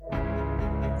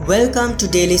Welcome to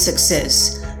Daily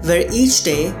Success, where each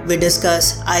day we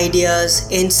discuss ideas,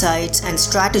 insights, and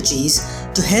strategies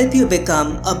to help you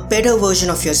become a better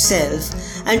version of yourself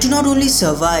and to not only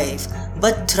survive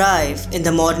but thrive in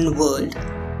the modern world.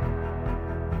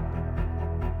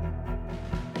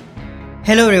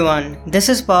 Hello everyone, this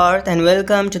is Parth and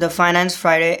welcome to the Finance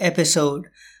Friday episode,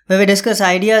 where we discuss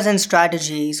ideas and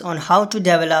strategies on how to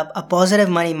develop a positive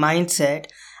money mindset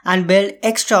and build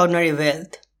extraordinary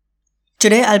wealth.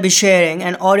 Today I'll be sharing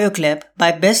an audio clip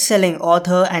by best-selling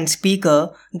author and speaker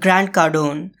Grant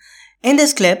Cardone. In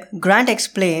this clip, Grant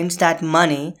explains that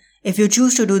money, if you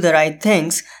choose to do the right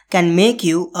things, can make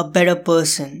you a better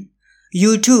person.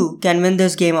 You too can win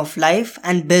this game of life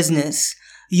and business.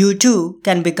 You too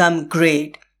can become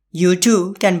great. You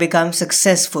too can become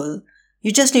successful.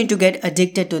 You just need to get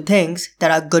addicted to things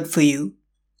that are good for you.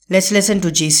 Let's listen to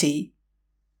GC.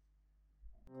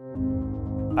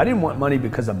 I didn't want money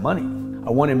because of money. I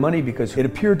wanted money because it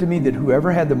appeared to me that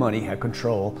whoever had the money had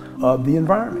control of the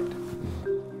environment.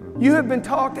 You have been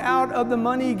talked out of the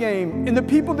money game, and the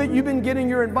people that you've been getting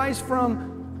your advice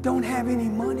from don't have any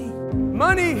money.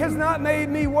 Money has not made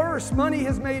me worse. Money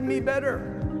has made me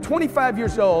better. 25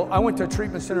 years old, I went to a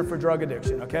treatment center for drug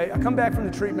addiction, okay? I come back from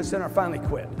the treatment center, I finally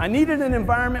quit. I needed an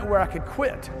environment where I could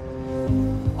quit.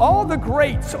 All the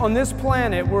greats on this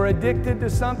planet were addicted to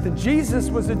something.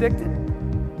 Jesus was addicted.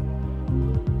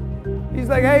 He's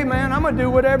like, hey man, I'm gonna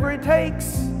do whatever it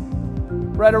takes.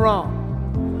 Right or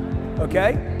wrong,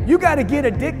 okay? You gotta get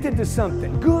addicted to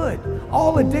something. Good.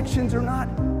 All addictions are not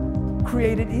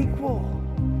created equal.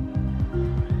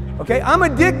 Okay, I'm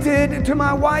addicted to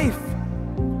my wife.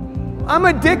 I'm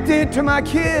addicted to my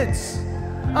kids.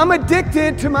 I'm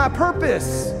addicted to my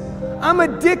purpose. I'm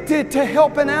addicted to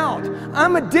helping out.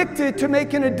 I'm addicted to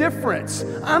making a difference.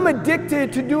 I'm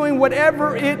addicted to doing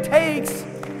whatever it takes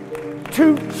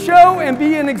to show and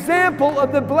be an example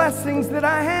of the blessings that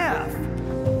I have.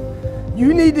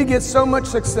 You need to get so much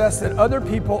success that other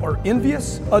people are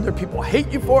envious, other people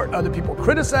hate you for it, other people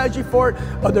criticize you for it,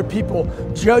 other people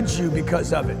judge you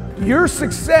because of it. Your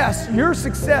success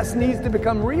needs to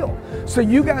become real. So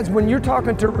you guys, when you're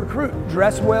talking to a recruit,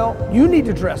 dress well. You need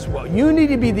to dress well. You need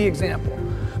to be the example.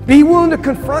 Be willing to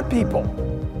confront people.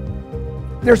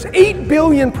 There's 8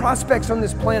 billion prospects on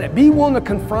this planet. Be willing to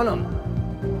confront them.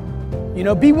 You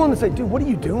know, be willing to say, dude, what are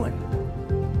you doing?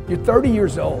 You're 30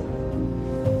 years old,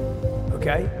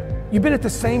 okay? You've been at the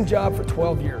same job for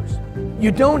 12 years. You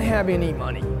don't have any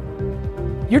money.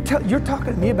 You're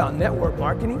talking to me about network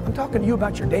marketing. I'm talking to you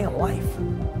about your damn life,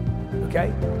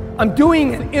 okay? I'm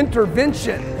doing an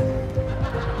intervention,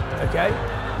 okay?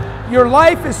 Your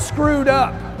life is screwed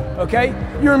up, okay?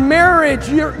 Your marriage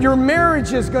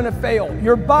is gonna fail.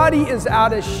 Your body is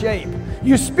out of shape.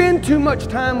 You spend too much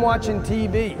time watching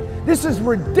TV. This is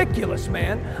ridiculous,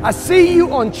 man. I see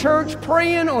you on church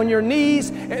praying on your knees,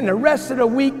 and the rest of the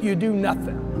week you do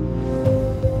nothing.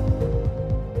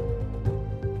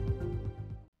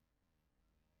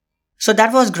 So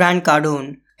that was Grant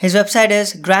Cardone. His website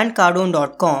is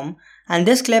grantcardone.com, and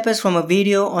this clip is from a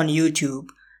video on YouTube.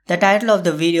 The title of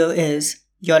the video is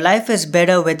Your Life is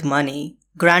Better with Money,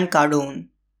 Grant Cardone.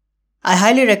 I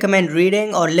highly recommend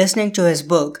reading or listening to his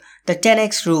book, The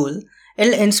 10X Rule.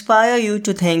 It'll inspire you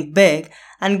to think big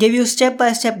and give you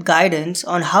step-by-step guidance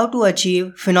on how to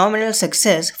achieve phenomenal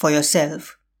success for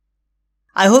yourself.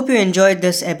 I hope you enjoyed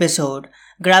this episode.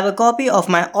 Grab a copy of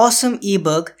my awesome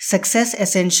ebook, Success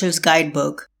Essentials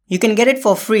Guidebook. You can get it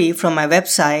for free from my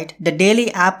website,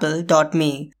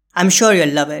 thedailyapple.me. I'm sure you'll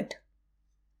love it.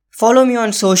 Follow me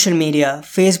on social media,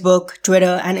 Facebook,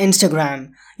 Twitter, and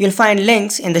Instagram. You'll find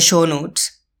links in the show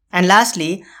notes. And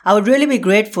lastly, I would really be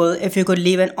grateful if you could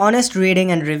leave an honest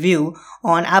rating and review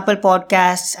on Apple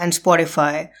Podcasts and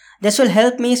Spotify. This will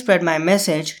help me spread my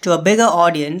message to a bigger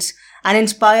audience and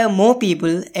inspire more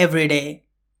people every day.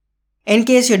 In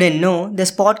case you didn't know, this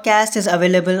podcast is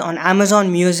available on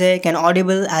Amazon Music and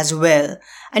Audible as well,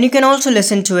 and you can also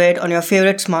listen to it on your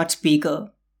favorite smart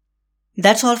speaker.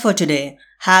 That's all for today.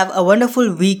 Have a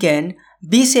wonderful weekend,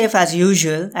 be safe as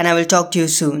usual, and I will talk to you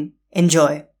soon.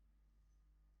 Enjoy.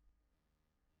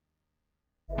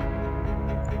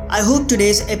 I hope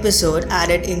today's episode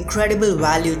added incredible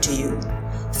value to you.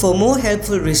 For more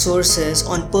helpful resources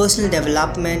on personal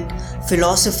development,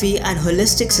 philosophy, and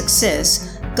holistic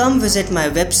success, come visit my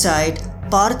website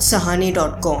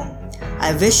parthsahani.com.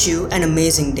 I wish you an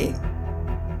amazing day.